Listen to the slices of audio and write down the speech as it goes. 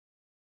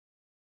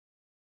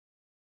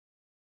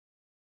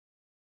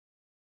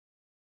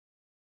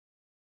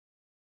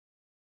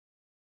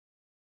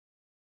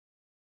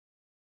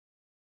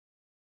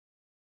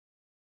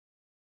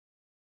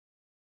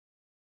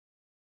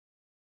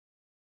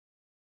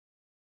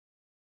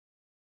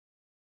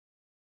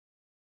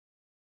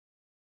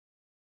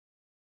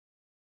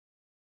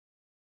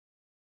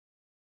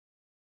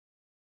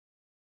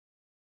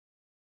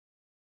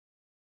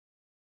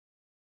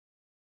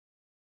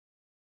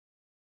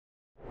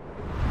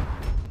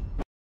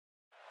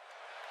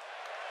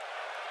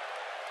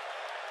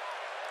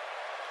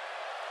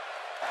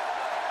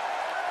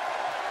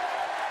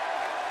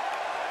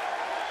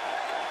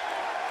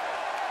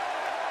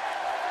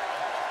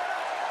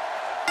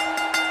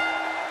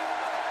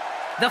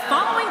The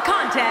following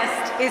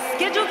contest is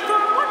scheduled for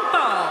one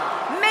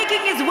fall.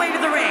 Making his way to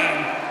the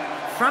ring,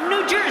 from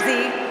New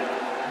Jersey,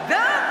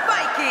 the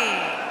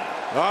Viking.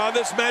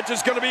 This match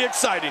is going to be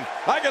exciting.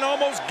 I can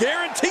almost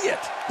guarantee it.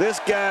 This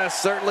guy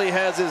certainly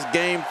has his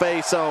game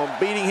face on.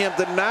 Beating him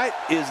tonight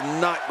is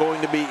not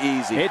going to be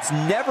easy. It's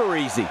never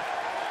easy.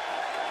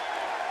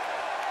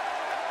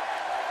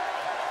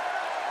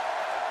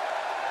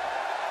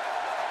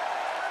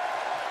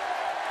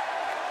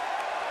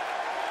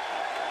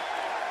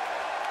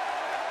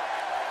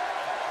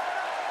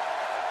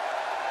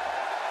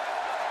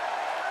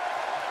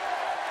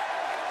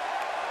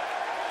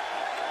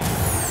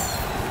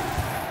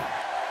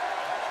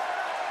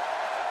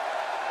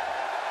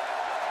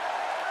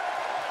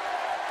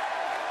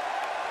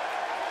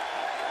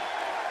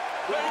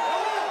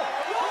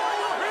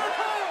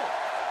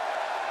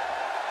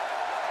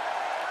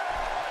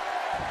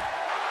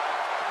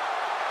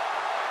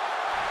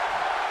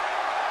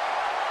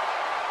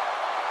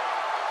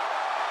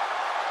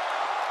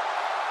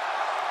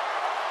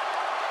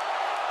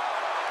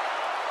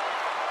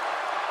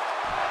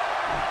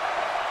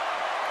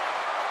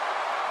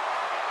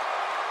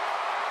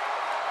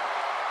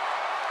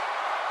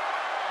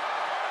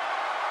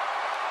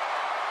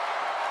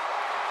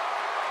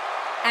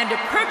 And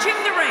approaching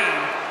the ring,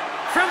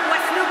 from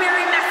West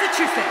Newbury,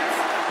 Massachusetts,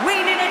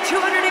 weighing in at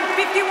 251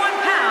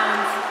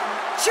 pounds,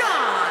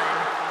 John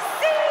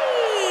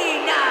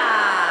Cena!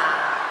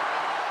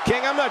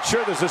 King, I'm not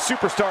sure there's a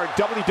superstar in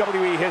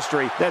WWE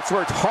history that's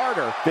worked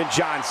harder than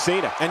John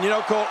Cena. And you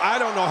know, Cole, I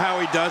don't know how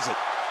he does it.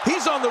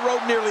 He's on the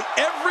road nearly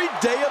every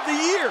day of the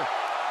year.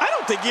 I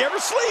don't think he ever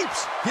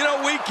sleeps. You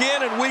know, week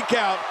in and week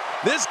out,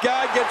 this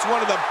guy gets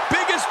one of the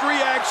biggest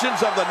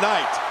reactions of the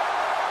night.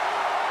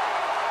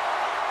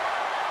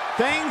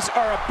 Things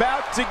are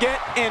about to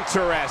get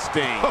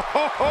interesting.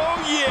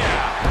 Oh, yeah.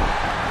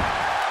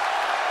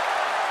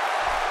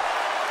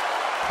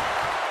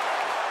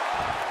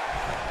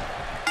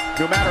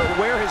 No matter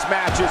where his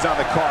match is on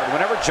the card,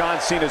 whenever John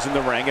Cena's in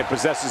the ring, it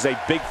possesses a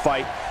big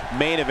fight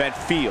main event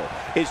feel.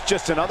 It's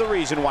just another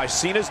reason why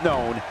Cena's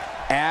known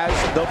as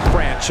the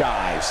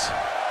franchise.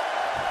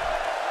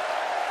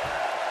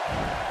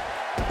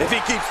 If he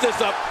keeps this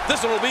up,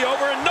 this one will be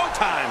over in no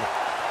time.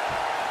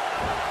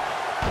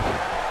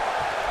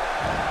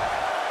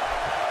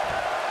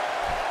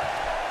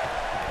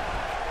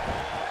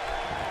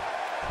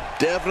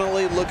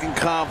 Definitely looking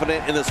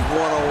confident in this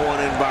one-on-one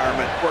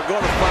environment. We're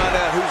going to find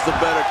out who's the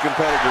better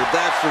competitor,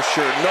 that's for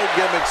sure. No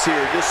gimmicks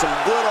here, just some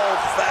good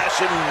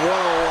old-fashioned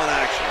one-on-one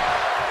action.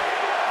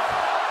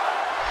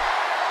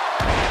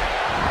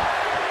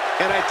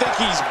 And I think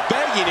he's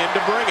begging him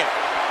to bring it.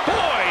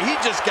 Boy, he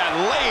just got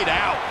laid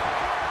out.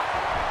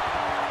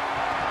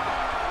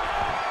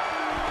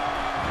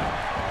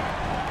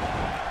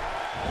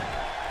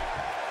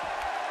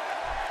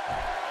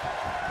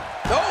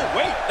 Oh,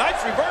 wait, nice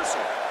reversal.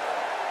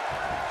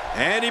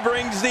 And he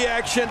brings the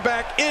action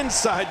back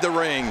inside the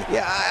ring.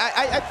 Yeah,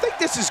 I think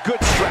this is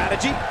good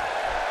strategy.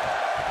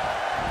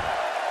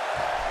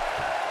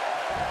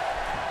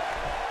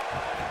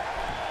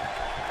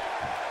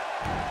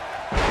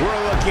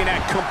 We're looking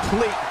at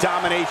complete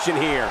domination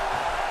here.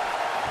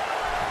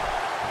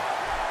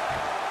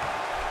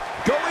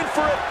 Going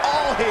for it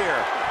all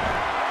here.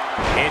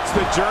 It's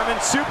the German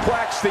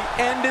suplex. The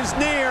end is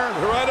near.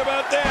 Right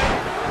about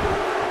that.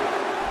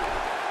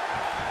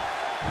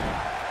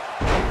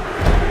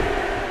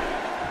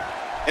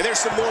 And there's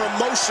some more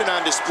emotion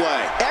on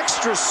display.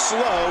 Extra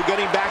slow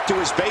getting back to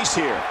his base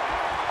here.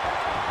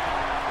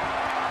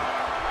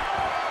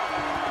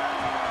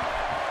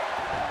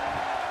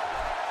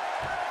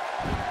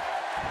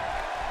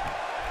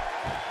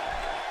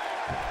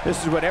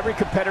 This is what every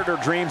competitor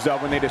dreams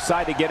of when they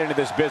decide to get into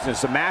this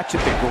business. A match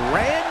at the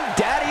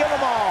granddaddy of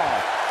them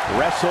all,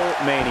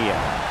 WrestleMania.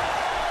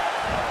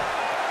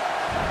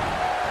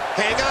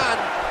 Hang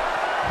on.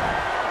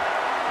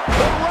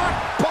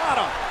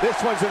 This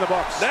one's in the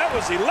books. That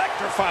was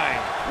electrifying.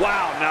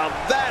 Wow, now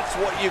that's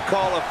what you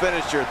call a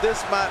finisher.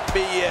 This might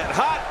be it.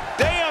 Hot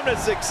damn,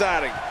 it's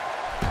exciting.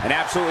 An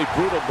absolutely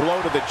brutal blow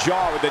to the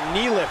jaw with a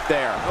knee lift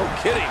there. No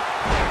kidding.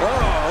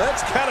 Oh,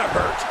 that's kind of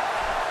hurt.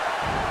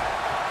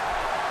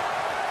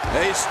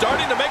 He's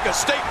starting to make a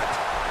statement.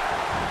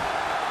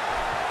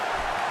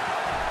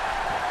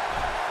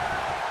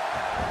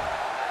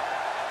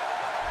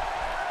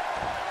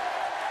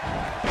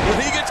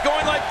 When he gets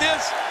going like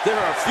this, there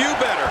are a few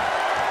better.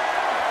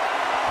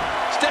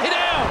 Stay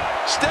down!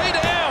 Stay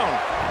down!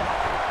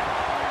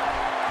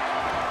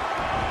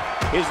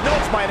 His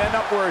nose might end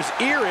up where his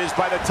ear is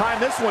by the time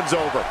this one's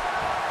over.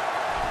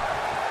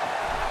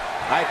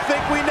 I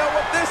think we know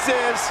what this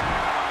is.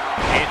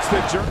 It's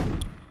the German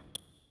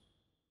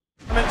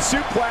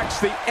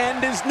suplex. The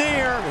end is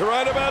near. You're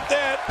right about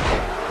that.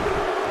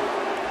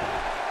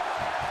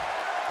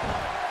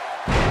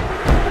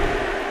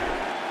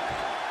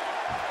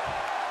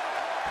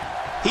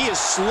 He is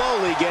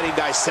slowly getting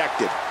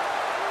dissected.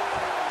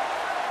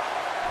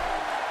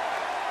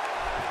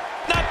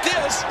 Not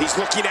this. He's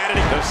looking at it.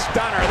 The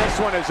stunner. This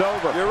one is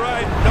over. You're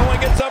right. No one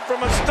gets up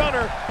from a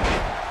stunner.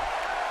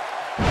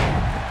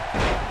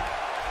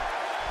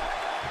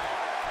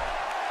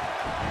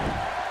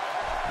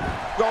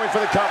 for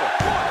the cover.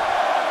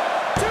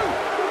 1, 2,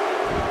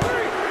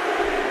 3.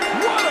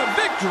 What a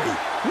victory.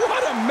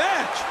 What a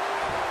match.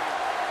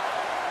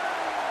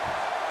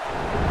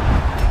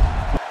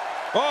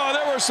 Oh,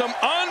 there were some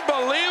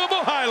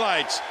unbelievable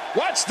highlights.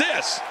 Watch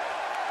this.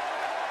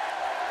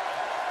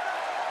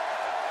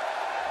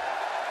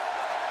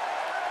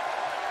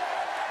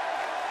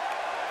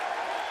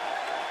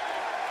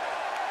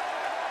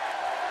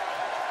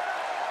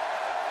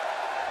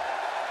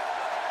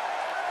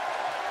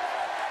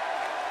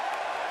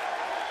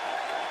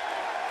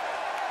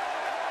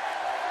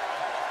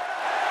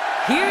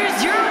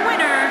 Here's your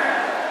winner,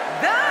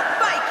 the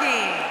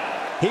Viking.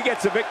 He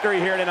gets a victory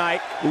here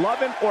tonight. Love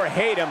him or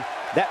hate him,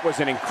 that was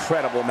an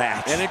incredible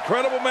match. An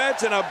incredible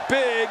match and a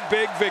big,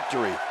 big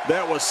victory.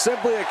 That was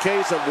simply a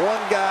case of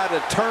one guy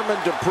determined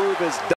to prove his